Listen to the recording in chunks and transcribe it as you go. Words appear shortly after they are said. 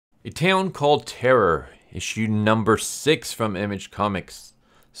A Town Called Terror, issue number 6 from Image Comics.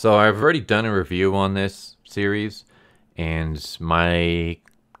 So I've already done a review on this series, and my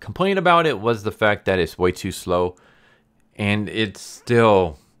complaint about it was the fact that it's way too slow, and it's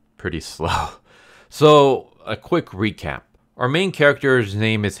still pretty slow. So a quick recap. Our main character's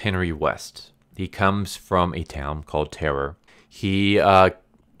name is Henry West. He comes from a town called Terror. He had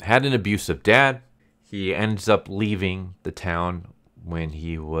an abusive dad. He ends up leaving the town when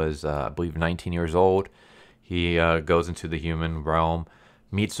he was, I believe, 19 years old. He goes into the human realm,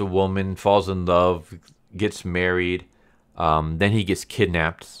 meets a woman, falls in love, gets married. Then he gets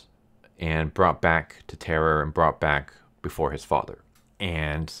kidnapped and brought back to Terror and brought back before his father.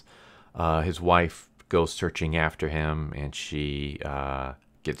 And his wife goes searching after him, and she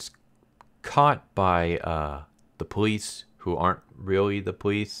gets caught by the police, who aren't really the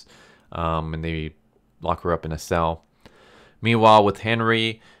police, and they lock her up in a cell. Meanwhile, with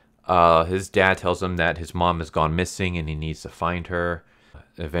Henry, his dad tells him that his mom has gone missing and he needs to find her.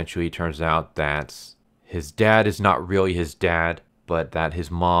 Eventually, it turns out that his dad is not really his dad, but that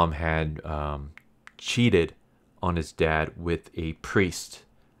his mom had cheated on his dad with a priest.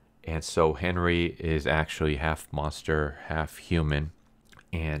 And so Henry is actually half monster, half human.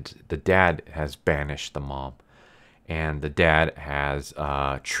 And the dad has banished the mom. And the dad has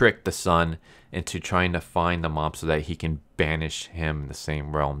tricked the son into trying to find the mom so that he can banish him in the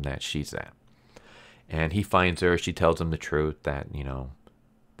same realm that she's at. And he finds her. She tells him the truth that, you know,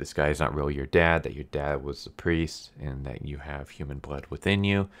 this guy is not really your dad, that your dad was a priest, and that you have human blood within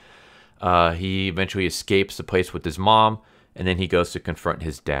you. He eventually escapes the place with his mom, and then he goes to confront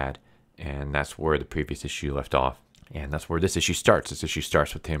his dad. And that's where the previous issue left off. And that's where this issue starts. This issue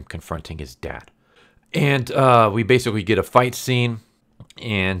starts with him confronting his dad. And we basically get a fight scene.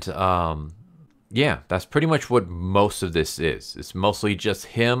 And yeah, that's pretty much what most of this is. It's mostly just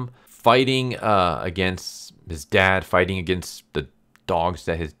him fighting against his dad, fighting against the dogs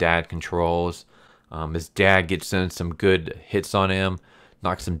that his dad controls. His dad gets in some good hits on him,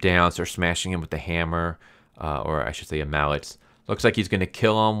 knocks him down, starts smashing him with a hammer, or I should say a mallet. Looks like he's going to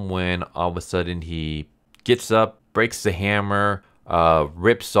kill him when all of a sudden he gets up, breaks the hammer,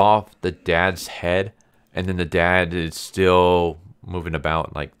 rips off the dad's head, and then the dad is still moving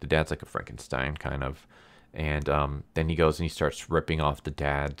about like the dad's like a Frankenstein kind of. And then he goes and he starts ripping off the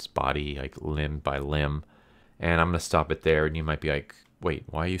dad's body like limb by limb. And I'm going to stop it there, and you might be like, wait,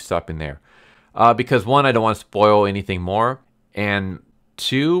 why are you stopping there? Because one, I don't want to spoil anything more, and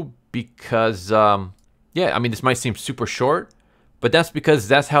two, because yeah, I mean, this might seem super short, but that's because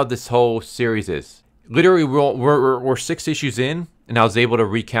that's how this whole series is. Literally, we're 6 issues in, and I was able to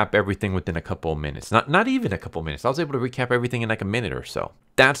recap everything within a couple of minutes. Not even a couple of minutes. I was able to recap everything in like a minute or so.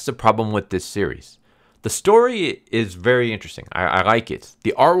 That's the problem with this series. The story is very interesting. I like it.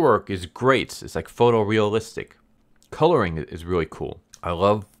 The artwork is great. It's like photorealistic. Coloring is really cool. I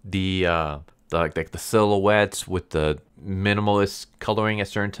love the silhouettes with the minimalist coloring at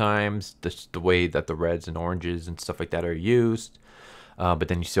certain times. The way that the reds and oranges and stuff like that are used. But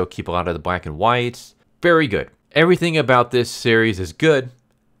then you still keep a lot of the black and whites. Very good. Everything about this series is good,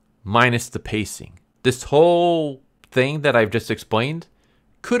 minus the pacing. This whole thing that I've just explained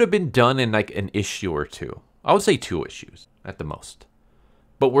could have been done in like an issue or two. I would say 2 issues at the most.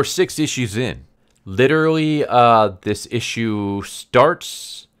 But we're 6 issues in. Literally, this issue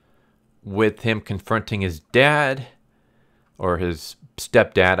starts with him confronting his dad, or his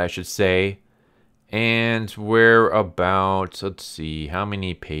stepdad, I should say. And we're about, let's see, how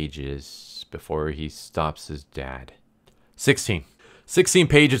many pages before he stops his dad? 16. 16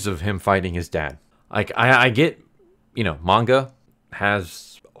 pages of him fighting his dad. Like, I get, you know, manga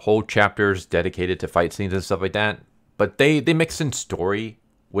has whole chapters dedicated to fight scenes and stuff like that. But they mix in story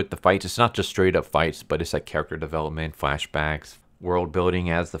with the fights. It's not just straight up fights, but it's like character development, flashbacks, world building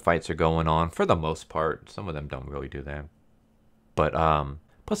as the fights are going on. For the most part, some of them don't really do that. But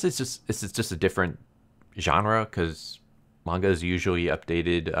plus, it's just a different genre, because manga is usually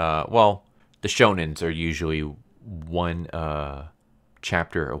updated. Well, the shonens are usually 1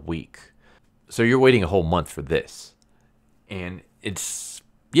 chapter a week, so you're waiting a whole month for this, and it's,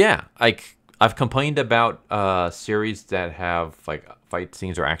 yeah, like I've complained about series that have like fight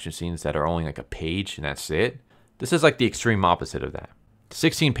scenes or action scenes that are only like a page and that's it. This is like the extreme opposite of that.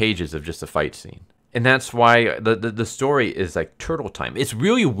 16 pages of just a fight scene. And that's why the story is like turtle time. It's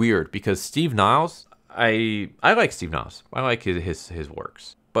really weird because Steve Niles, I like Steve Niles. I like his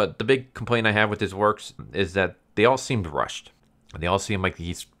works. But the big complaint I have with his works is that they all seemed rushed. They all seem like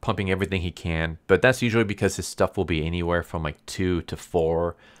he's pumping everything he can. But that's usually because his stuff will be anywhere from like 2 to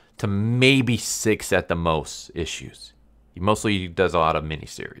 4 to maybe 6 at the most issues. He mostly does a lot of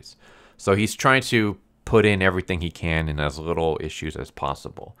miniseries. So he's trying to put in everything he can in as little issues as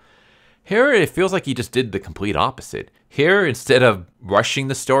possible. Here, it feels like he just did the complete opposite. Here, instead of rushing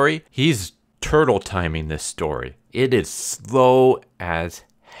the story, he's turtle timing this story. It is slow as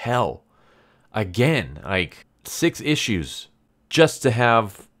hell. Again, like 6 issues just to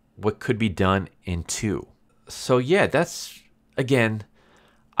have what could be done in 2. So yeah, that's, again,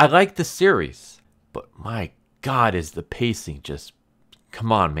 I like the series, but my God, is the pacing just,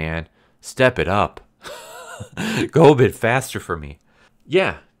 come on, man, step it up. Go a bit faster for me.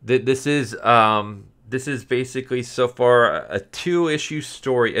 Yeah, this is basically so far a 2-issue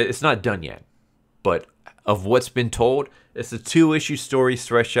story. It's not done yet, but of what's been told, it's a 2-issue story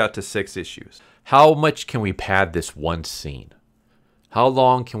stretched out to 6 issues. How much can we pad this one scene? How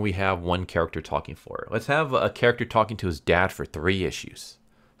long can we have one character talking for? Let's have a character talking to his dad for 3 issues.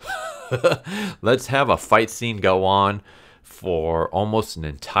 Let's have a fight scene go on for almost an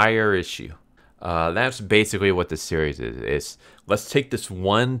entire issue. That's basically what this series is. Let's take this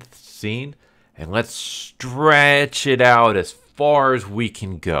one scene and let's stretch it out as far as we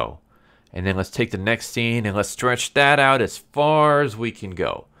can go. And then let's take the next scene and let's stretch that out as far as we can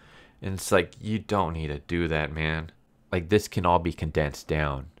go. And it's like, you don't need to do that, man. Like, this can all be condensed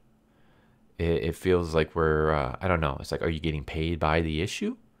down. It feels like we're, I don't know. It's like, are you getting paid by the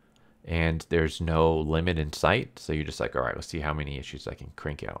issue? And there's no limit in sight. So you're just like, all right, let's see how many issues I can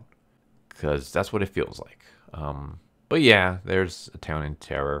crank out. Because that's what it feels like. But yeah, there's A Town in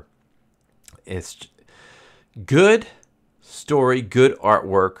Terror. It's good story, good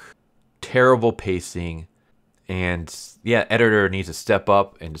artwork, terrible pacing. And yeah, editor needs to step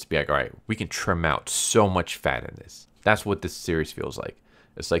up and just be like, all right, we can trim out so much fat in this. That's what this series feels like.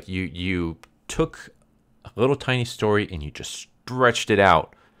 It's like you took a little tiny story and you just stretched it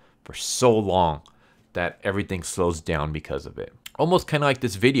out for so long that everything slows down because of it. Almost kind of like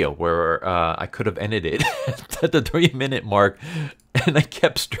this video where I could have ended it at the 3-minute mark and I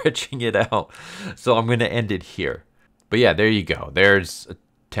kept stretching it out. So I'm going to end it here. But yeah, there you go. There's A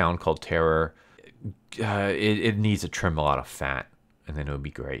Town Called Terror. It needs to trim a lot of fat and then it would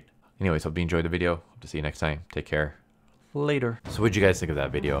be great. Anyways, hope you enjoyed the video. Hope to see you next time. Take care. Later. So what'd you guys think of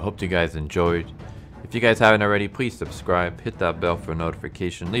that video? I hope you guys enjoyed. If you guys haven't already, please subscribe, hit that bell for a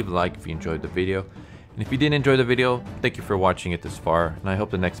notification, leave a like if you enjoyed the video. And if you didn't enjoy the video, thank you for watching it this far, and I hope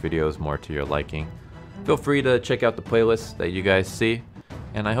the next video is more to your liking. Feel free to check out the playlist that you guys see,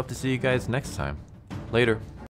 and I hope to see you guys next time. Later.